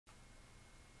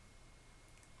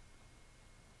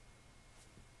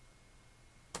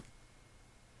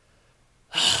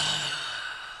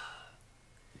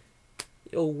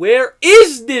Yo, where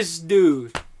is this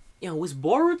dude? Yo, was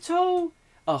Boruto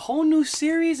a whole new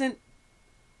series? And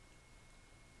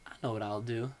I know what I'll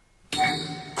do.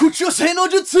 Kuchosei no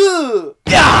Jutsu!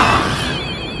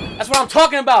 Yeah! That's what I'm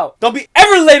talking about. Don't be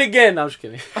ever late again. No, I'm just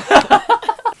kidding.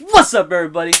 What's up,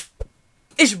 everybody?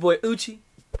 It's your boy Uchi.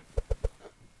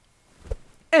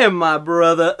 And my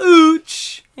brother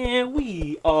Uch. And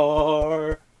we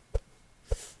are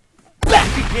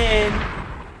back again.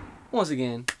 Once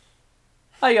again.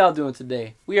 How y'all doing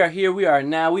today? We are here, we are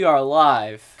now, we are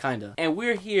live, kinda. And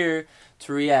we're here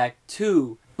to react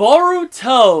to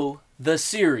Boruto, the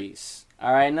series.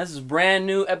 Alright, and this is brand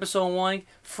new, episode 1,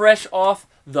 fresh off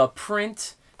the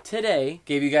print today.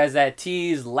 Gave you guys that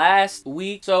tease last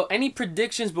week. So, any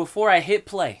predictions before I hit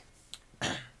play?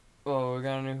 Well, we're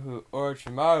gonna know who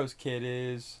Orochimaru's kid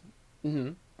is.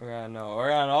 Mm-hmm. We're gonna know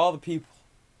all the people.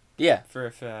 Yeah. For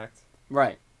a fact.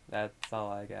 Right. That's all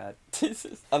I got.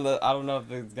 I don't know if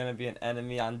there's gonna be an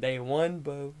enemy on day 1,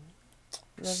 but...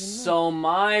 So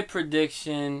my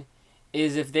prediction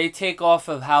is if they take off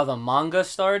of how the manga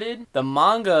started, the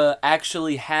manga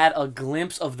actually had a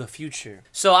glimpse of the future.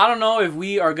 So I don't know if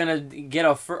we are gonna get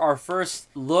our first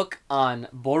look on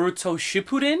Boruto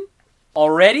Shippuden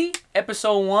already,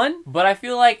 episode 1. But I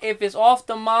feel like if it's off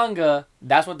the manga,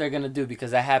 that's what they're gonna do,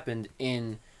 because that happened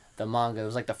in the manga. It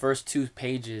was like the first 2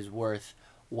 pages worth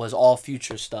was all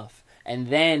future stuff, and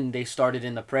then they started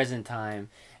in the present time,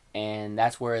 and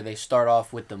that's where they start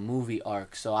off with the movie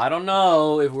arc. So I don't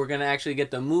know if we're gonna actually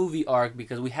get the movie arc,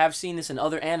 because we have seen this in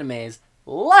other animes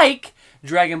like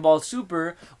Dragon Ball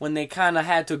Super, when they kind of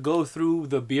had to go through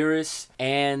the Beerus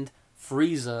and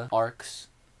Frieza arcs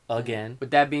again.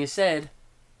 With that being said,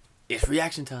 it's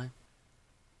reaction time.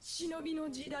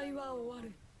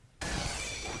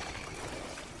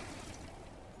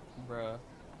 Bruh.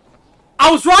 I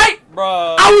was right!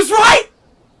 Bruh. I was right!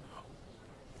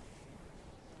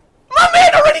 My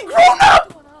man already grown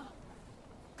up!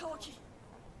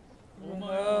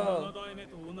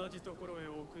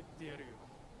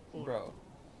 Bro.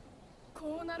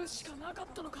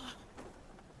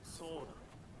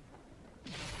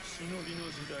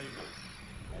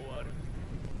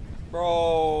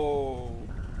 Bro.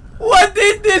 What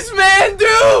did this man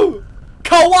do?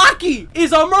 Kawaki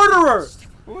is a murderer!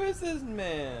 Who is this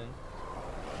man?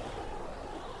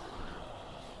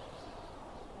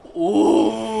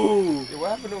 Ooh! Yo, what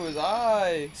happened to his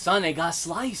eye? Son, they got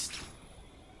sliced.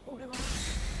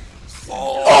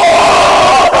 Oh!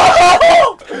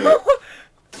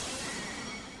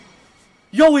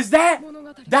 Yo, is that's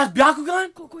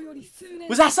Byakugan?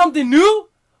 Was that something new?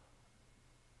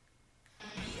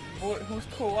 What, who's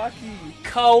Kawaki?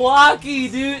 Kawaki,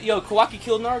 dude. Yo, Kawaki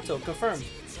killed Naruto. Confirmed.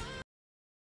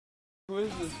 Who is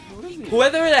this? Who is he?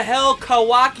 Whoever the hell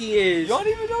Kawaki is. You don't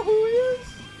even know who he is?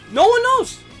 No one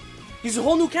knows. He's a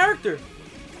whole new character.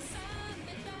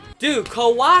 Dude,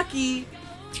 Kawaki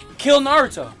killed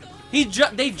Naruto.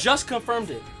 They just confirmed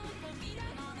it.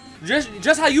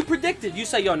 Just how you predicted. You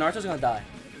say, yo, Naruto's gonna die.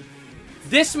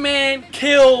 This man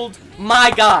killed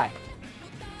my guy.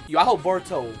 Yo, I hope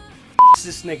Boruto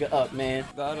this nigga up, man.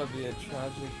 That'll be a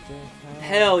tragic day.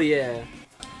 Hell yeah.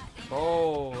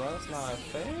 Oh, that's not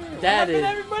fair. That what is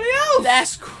everybody else.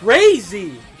 That's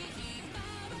crazy.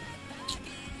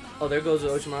 Oh, there goes the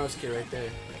Orochimaru's kid right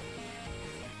there.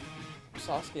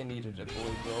 Sasuke needed a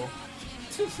boy, bro.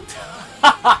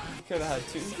 Could have had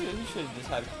 2. He should have just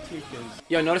had 2 kids.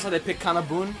 Yo, notice how they picked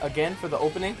Kanabun again for the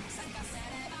opening?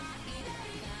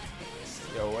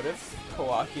 Yo, what if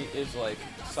Kawaki is like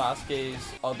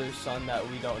Sasuke's other son that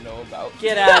we don't know about?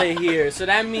 Get out of here. So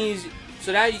that means,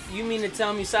 you mean to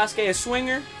tell me Sasuke a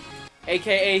swinger?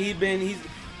 AKA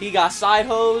he got side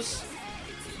hoes?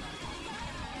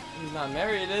 He's not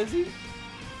married, is he?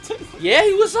 Yeah,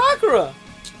 he was Sakura.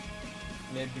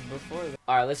 Maybe before that.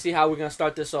 Alright, let's see how we're gonna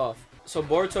start this off. So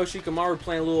Boruto Shikamaru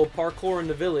playing a little parkour in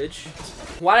the village.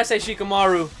 Why'd I say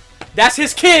Shikamaru? That's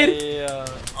his kid! Yeah.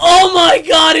 Oh my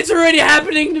god, it's already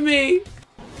happening to me!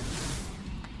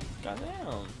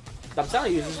 Goddamn. I'm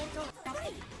telling you.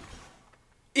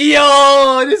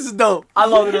 Yo, this is dope. I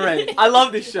love it already. I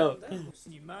love this show.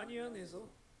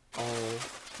 Oh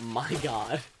my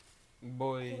god.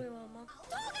 Boy.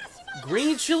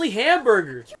 Green chili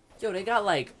hamburger. Yo, they got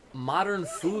like modern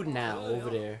food now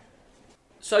over there.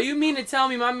 So you mean to tell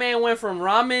me my man went from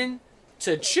ramen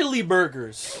to chili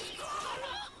burgers?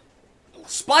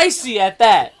 Spicy at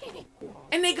that.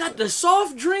 And they got the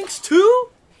soft drinks too?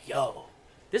 Yo,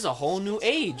 this is a whole new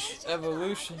age. It's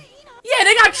evolution. Yeah,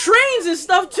 they got trains and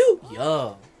stuff too.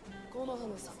 Yo.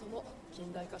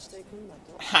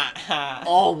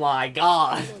 Oh my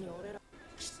god.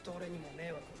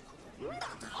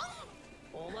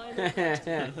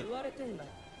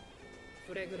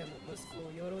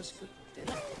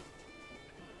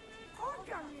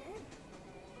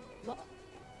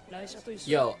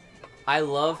 Yo, I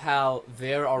love how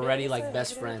they're already like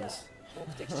best friends.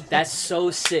 That's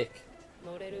so sick.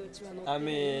 I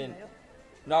mean,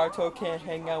 Naruto can't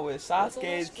hang out with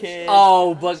Sasuke's kid.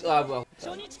 Oh, but well.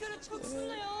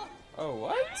 Oh,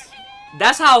 what?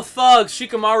 That's how thug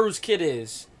Shikamaru's kid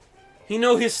is. He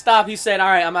knew his stop. He said, "All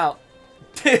right, I'm out."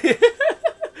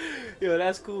 Yo,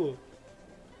 that's cool.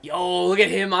 Yo, look at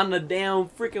him on the damn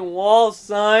freaking wall,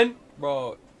 son.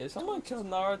 Bro, if someone kills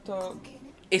Naruto...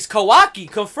 It's Kawaki,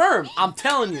 confirmed. I'm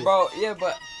telling you. Bro, yeah,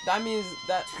 but that means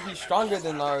that he's stronger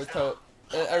than Naruto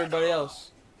and everybody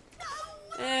else.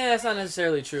 That's not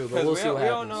necessarily true, but we'll see what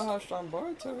happens. We don't know how strong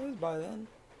Boruto is by then.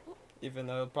 Even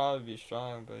though he'll probably be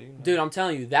strong, but you know. Dude, I'm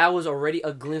telling you, that was already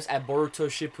a glimpse at Boruto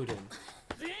Shippuden.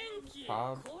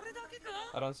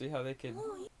 I don't see how they could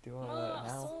do all that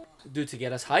now. Dude, to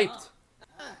get us hyped.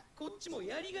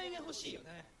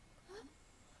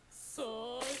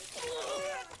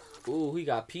 Ooh, he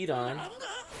got peed on.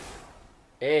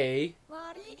 Hey.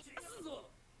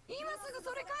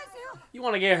 You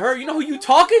wanna get hurt? You know who you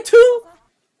talking to?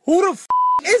 Who the f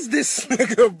is this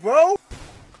nigga, bro?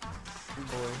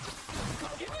 Boy.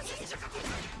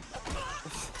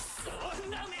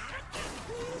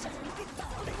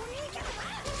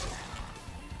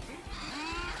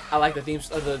 I like the themes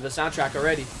of the soundtrack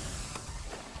already.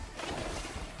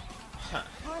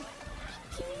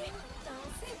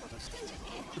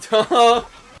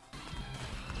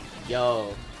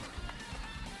 Yo,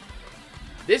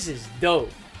 this is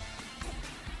dope.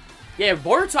 Yeah,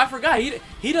 Boruto, I forgot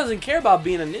he doesn't care about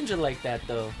being a ninja like that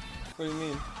though. What do you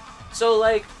mean? So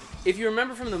like, if you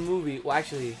remember from the movie, well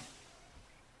actually,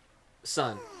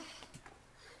 son,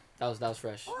 that was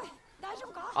fresh.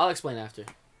 I'll explain after.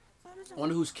 I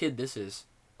wonder whose kid this is.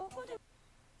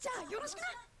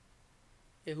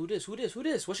 Yeah, who this? Who this? Who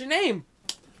this? What's your name?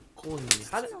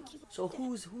 So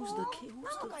who's the kid?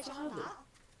 Who's the father?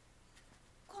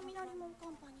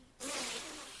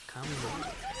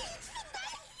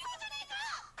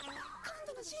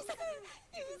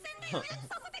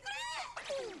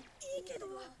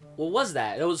 What was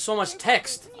that? There was so much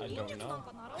text. I don't know.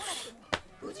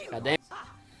 God damn.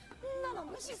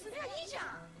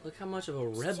 Look how much of a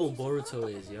rebel Boruto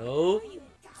is, yo.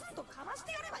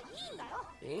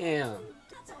 Damn.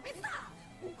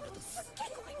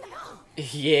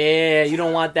 Yeah, you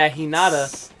don't want that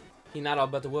Hinata. Hinata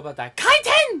about to whip out that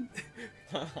Kaiten!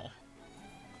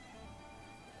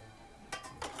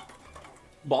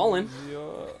 Ballin'.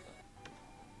 Yeah.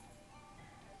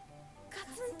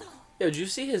 Yo, did you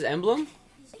see his emblem?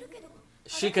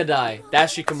 Shikadai.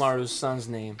 That's Shikamaru's son's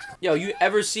name. Yo, you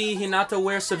ever see Hinata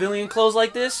wear civilian clothes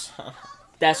like this?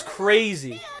 That's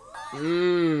crazy.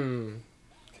 Mmm.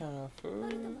 Kind of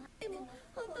food.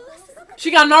 She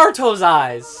got Naruto's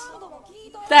eyes.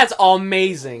 That's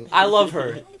amazing. I love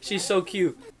her. She's so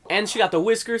cute. And she got the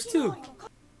whiskers too.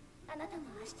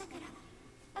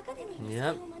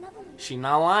 Yep. She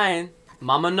not lying.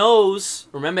 Mama knows.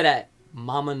 Remember that.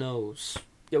 Mama knows.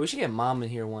 Yo, we should get Mom in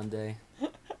here one day.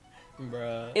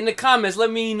 Bruh. In the comments,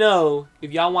 let me know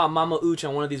if y'all want Mama Uchi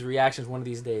on one of these reactions one of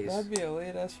these days. That'd be a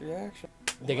late ass reaction.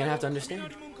 They're gonna have to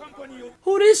understand.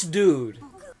 Who this dude?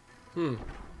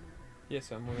 Yes,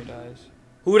 some weird eyes.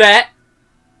 Who that?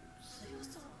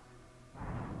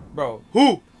 Bro,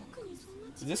 Who?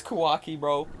 is this Kawaki,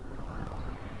 bro?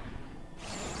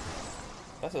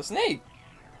 That's a snake.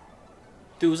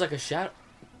 Dude, it was like a shadow.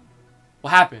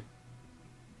 What happened?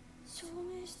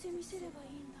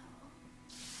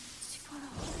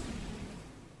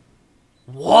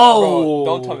 Whoa! Bro,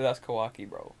 don't tell me that's Kawaki,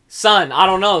 bro. Son, I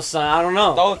don't know, son. I don't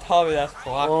know. Don't tell me that's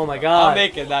Kawaki. Oh my bro. god. I'm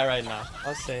making that right now.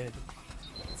 I'll say it.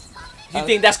 You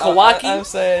think that's Kawaki? I'm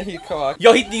saying he's Kawaki.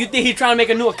 Yo, you think he's trying to make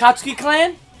a new Akatsuki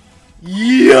clan?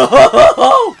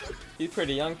 Yo! He's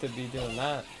pretty young to be doing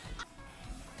that.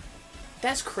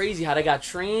 That's crazy how they got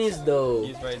trains though.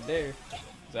 He's right there.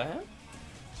 Is that him?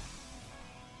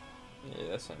 Yeah,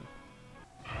 that's him.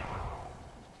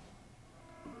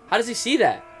 How does he see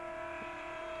that?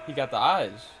 He got the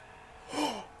eyes.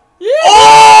 Yeah.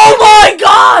 Oh my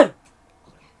god!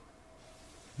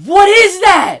 What is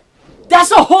that?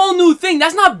 That's a whole new thing.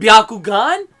 That's not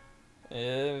Byakugan.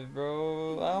 Yeah,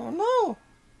 bro. I don't know.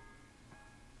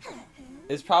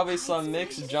 It's probably some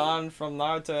mixed John from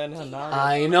Naruto and Hinata.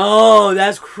 I know.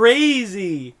 That's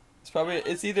crazy.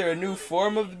 It's either a new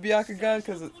form of the Byakugan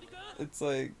because it's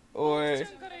like, or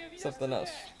something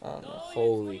else. I don't know.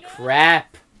 Holy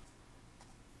crap.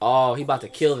 Oh, he about to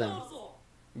kill them.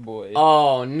 Boy.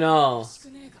 Oh no.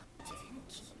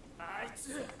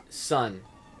 son.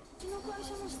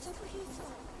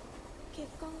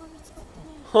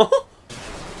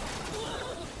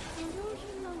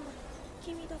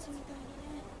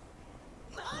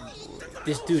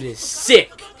 This dude is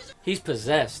sick. He's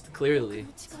possessed, clearly.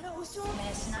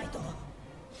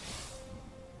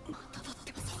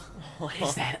 What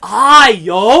is that eye,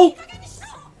 yo?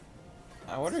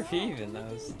 I wonder if he even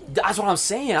knows. That's what I'm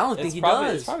saying. I don't think he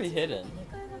does. It's probably hidden.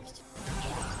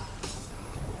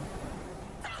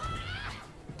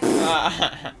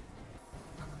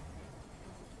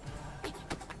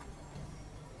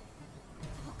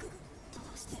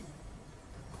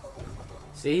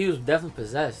 See, he was definitely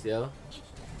possessed, yo.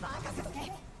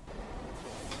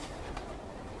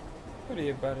 What are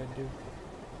you about to do?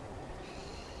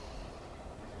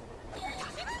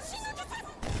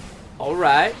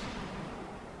 Alright.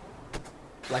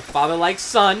 Like father, like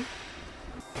son.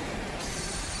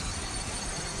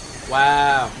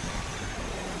 Wow.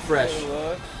 Fresh.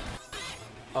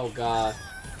 Oh god.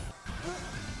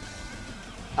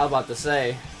 I was about to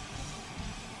say.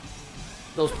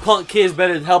 Those punk kids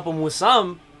better help him with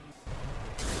some.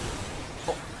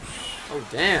 Oh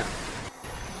damn.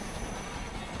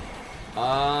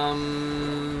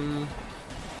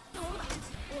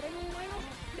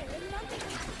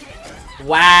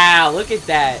 Wow, look at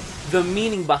that. The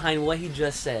meaning behind what he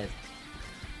just said.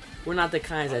 We're not the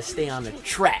kinds that stay on the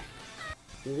track.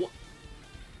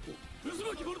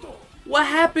 What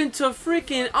happened to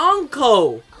freaking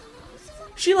Anko?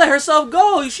 She let herself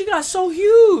go. She got so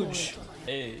huge.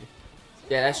 Hey.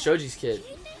 Yeah, that's Shoji's kid.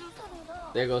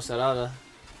 There goes Sarada.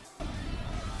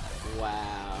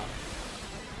 Wow.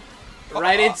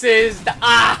 Right into his...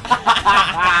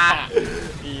 Ah!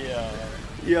 Yeah.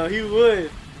 Yo, he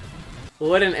would.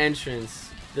 What an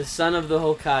entrance. The son of the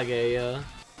Hokage, yo.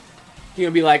 He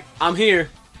gonna be like, I'm here.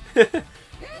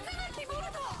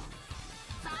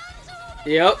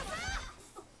 Yep.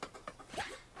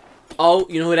 Oh,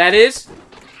 you know who that is?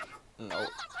 No.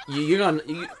 You're gonna...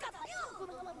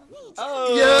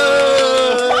 Oh.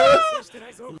 Yeah.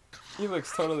 He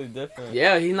looks totally different.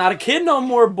 Yeah, he's not a kid no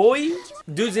more, boy.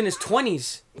 Dude's in his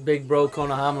 20s. Big bro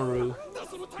Konohamaru.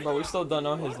 But we still don't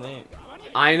know his name.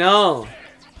 I know.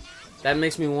 That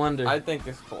makes me wonder. I think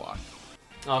it's Kawaki.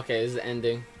 Okay, this is the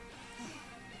ending.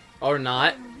 Or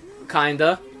not.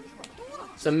 Kinda.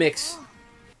 It's a mix.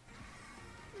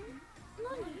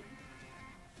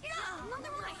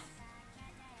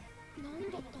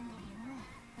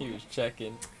 He was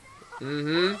checking.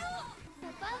 Mm-hmm.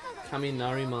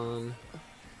 Kaminariman.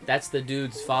 That's the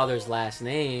dude's father's last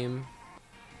name.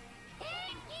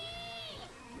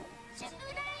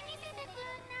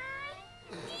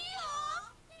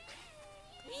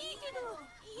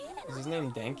 Is his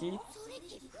name Denki?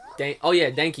 Oh yeah,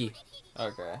 Denki.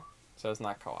 Okay. So it's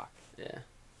not Kawaki. Yeah.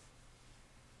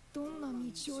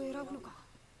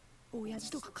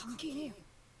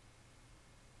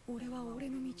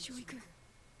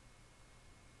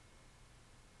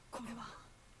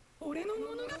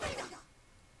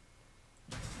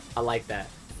 I like that.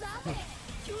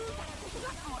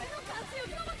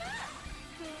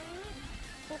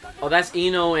 Oh, that's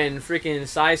Ino and freaking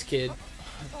Size Kid.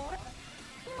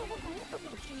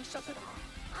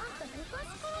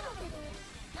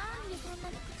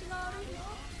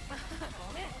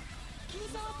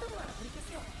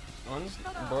 When's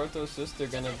Boruto's sister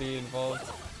gonna be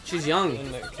involved? She's young.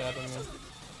 In the academy.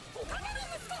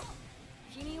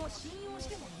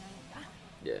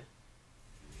 Yeah.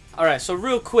 Alright, so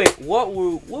real quick, what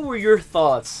were your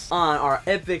thoughts on our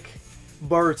epic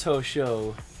Boruto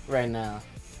show right now?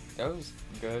 That was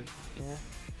good. Yeah.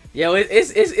 Yeah,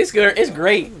 it's good. It's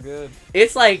great. It was good.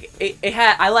 It's like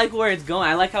I like where it's going.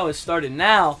 I like how it started.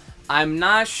 Now I'm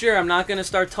not sure. I'm not gonna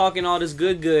start talking all this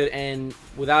good and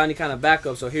without any kind of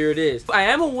backup. So here it is. I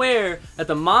am aware that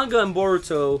the manga in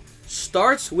Boruto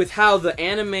starts with how the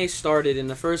anime started in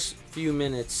the first few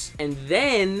minutes, and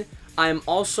then I'm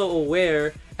also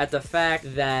aware at the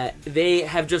fact that they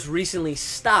have just recently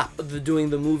stopped doing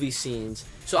the movie scenes.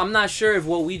 So I'm not sure if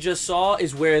what we just saw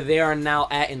is where they are now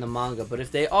at in the manga, but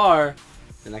if they are,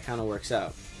 then that kind of works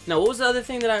out. Now, what was the other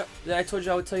thing that I told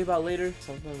you I would tell you about later?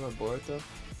 Something about Boruto?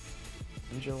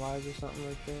 Visualize or something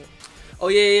like that? Oh,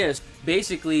 yeah.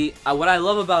 Basically, what I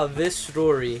love about this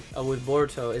story with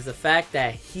Boruto is the fact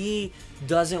that he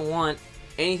doesn't want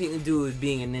anything to do with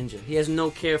being a ninja. He has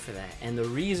no care for that. And the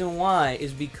reason why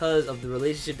is because of the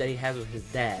relationship that he has with his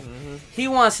dad. Mm-hmm. He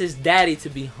wants his daddy to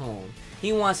be home.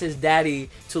 He wants his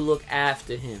daddy to look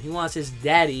after him. He wants his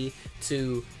daddy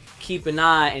to keep an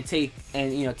eye and take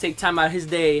time out of his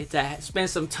day to spend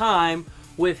some time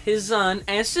with his son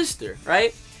and sister,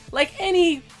 right? Like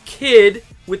any kid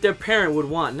what their parent would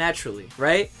want naturally,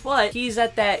 right? But he's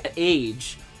at that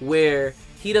age where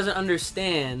he doesn't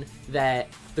understand that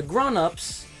the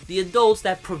grown-ups, the adults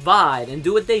that provide and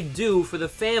do what they do for the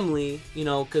family, you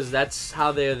know, because that's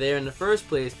how they're there in the first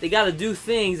place, they gotta do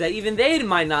things that even they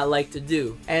might not like to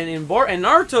do. And in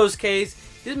Naruto's case,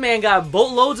 this man got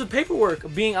boatloads of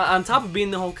paperwork being on top of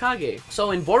being the Hokage.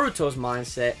 So in Boruto's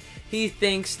mindset, he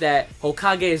thinks that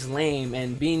Hokage is lame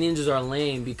and being ninjas are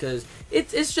lame because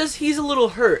it's just he's a little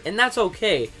hurt, and that's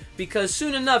okay. Because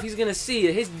soon enough, he's gonna see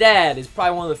that his dad is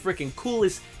probably one of the freaking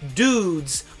coolest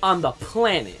dudes on the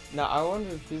planet. Now, I wonder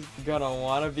if he's gonna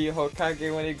want to be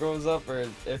Hokage when he grows up, or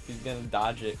if he's gonna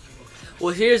dodge it.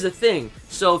 Well, here's the thing.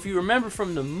 So, if you remember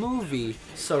from the movie,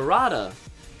 Sarada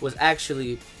was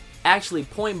actually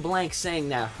point blank saying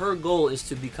that her goal is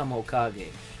to become Hokage.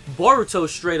 Boruto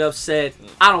straight up said,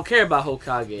 I don't care about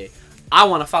Hokage. I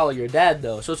want to follow your dad,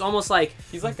 though. So it's almost like...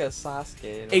 He's like a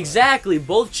Sasuke. Exactly.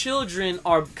 Both children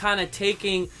are kind of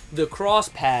taking the cross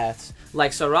paths.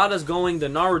 Like, Sarada's going the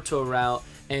Naruto route,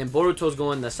 and Boruto's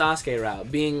going the Sasuke route.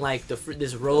 Being like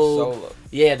this rogue... Solo.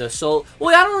 Yeah, the solo.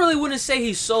 Well, I don't really want to say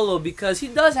he's solo because he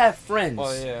does have friends.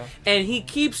 Oh, yeah. And he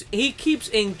keeps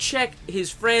in check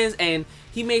his friends, and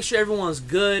he makes sure everyone's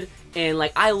good. And,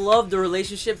 like, I love the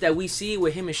relationship that we see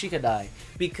with him and Shikadai.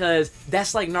 Because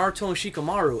that's like Naruto and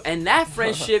Shikamaru. And that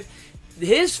friendship,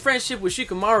 his friendship with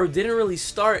Shikamaru didn't really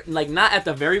start, like, not at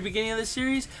the very beginning of the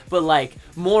series, but, like,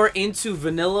 more into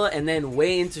vanilla and then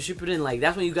way into Shippuden. Like,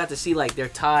 that's when you got to see, like, their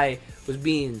tie was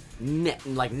being,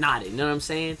 knotted. You know what I'm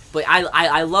saying? But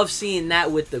I love seeing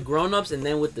that with the grown-ups and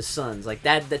then with the sons. Like,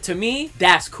 that to me,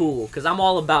 that's cool. Because I'm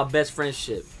all about best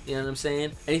friendship. You know what I'm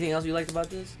saying? Anything else you liked about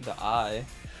this? The eye.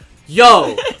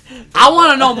 Yo, I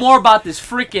want to know more about this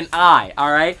freaking eye,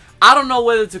 alright? I don't know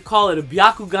whether to call it a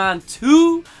Byakugan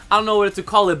 2. I don't know whether to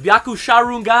call it Byaku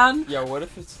Sharingan. Yo, what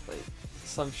if it's like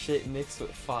some shit mixed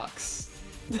with Fox?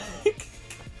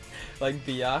 Like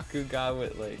Byakugan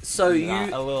with like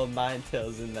a little nine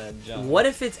tails in that jump. What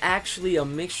if it's actually a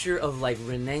mixture of like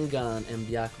Rinnegan and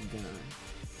Byakugan?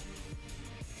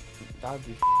 That'd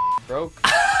be broke.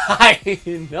 I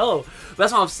know.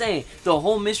 That's what I'm saying. The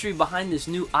whole mystery behind this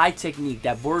new eye technique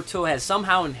that Boruto has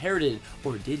somehow inherited,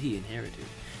 or did he inherit it?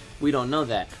 We don't know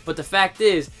that. But the fact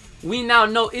is, we now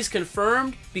know it's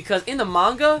confirmed because in the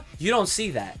manga, you don't see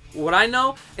that. What I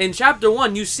know, in chapter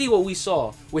 1, you see what we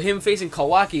saw with him facing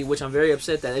Kawaki, which I'm very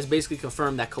upset that it's basically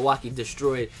confirmed that Kawaki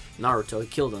destroyed Naruto. He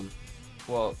killed him.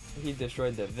 Well, he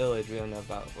destroyed the village. We don't know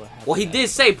about what happened. Well, he did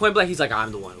say point blank, he's like,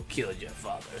 I'm the one who killed your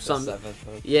father. Or something. The 7th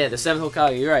Hokage. Yeah, the 7th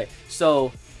Hokage, you're right.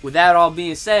 So, with that all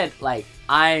being said, like,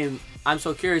 I'm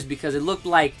so curious because it looked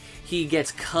like he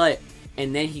gets cut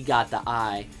and then he got the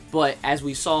eye. But as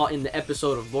we saw in the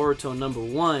episode of Boruto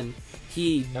 #1,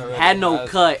 he had no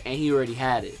cut and he already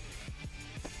had it.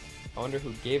 I wonder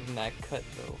who gave him that cut,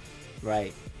 though.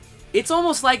 Right. It's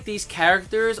almost like these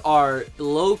characters are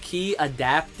low-key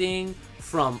adapting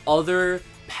from other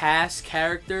past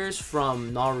characters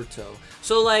from Naruto.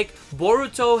 So, like,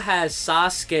 Boruto has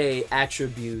Sasuke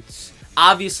attributes.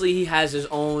 Obviously, he has his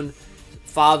own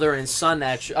father and son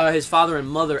his father and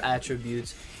mother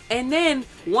attributes. And then,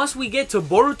 once we get to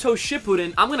Boruto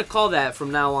Shippuden, I'm going to call that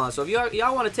from now on. So if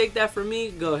y'all want to take that from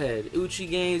me, go ahead. Uchi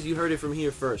Games, you heard it from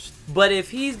here first. But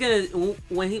if he's going to,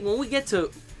 when we get to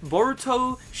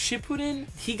Boruto Shippuden,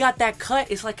 he got that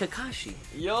cut. It's like Kakashi.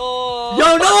 Yo,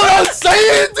 know what I'm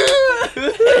saying,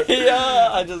 dude? Yeah,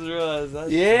 I just realized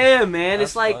that. Yeah, man.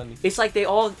 That's funny. It's like they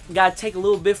all gotta take a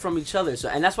little bit from each other. So,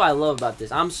 and that's what I love about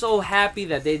this. I'm so happy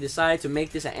that they decided to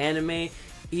make this an anime.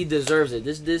 He deserves it.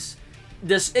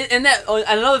 And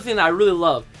another thing that I really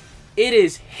love, it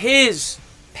is his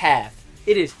path.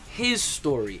 It is his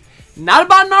story. Not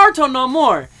about Naruto no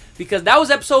more, because that was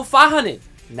episode 500.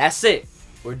 And that's it.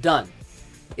 We're done.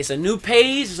 It's a new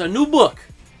page. It's a new book.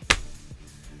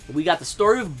 We got the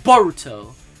story of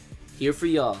Boruto here for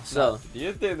y'all. So, do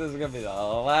you think this is gonna be the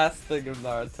last thing of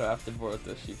Naruto after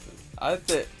Boruto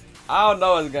Shippuden? I don't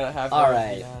know what's gonna happen. All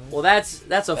right. Well, that's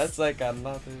like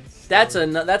another. That's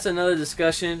another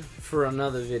discussion for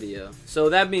another video. So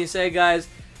that being said, guys,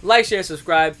 like, share,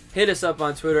 subscribe, hit us up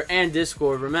on Twitter and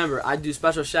Discord. Remember, I do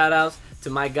special shout outs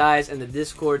to my guys in the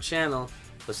Discord channel.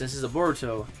 But since it's a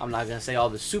Boruto, I'm not going to say all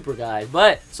the super guys.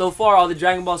 But so far, all the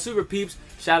Dragon Ball Super peeps,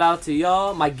 shout out to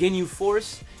y'all, my Ginyu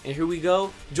Force. And here we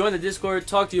go. Join the Discord.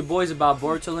 Talk to your boys about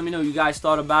Boruto. Let me know what you guys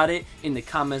thought about it in the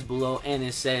comments below and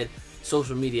in said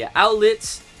social media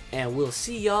outlets. And we'll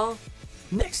see y'all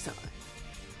next time.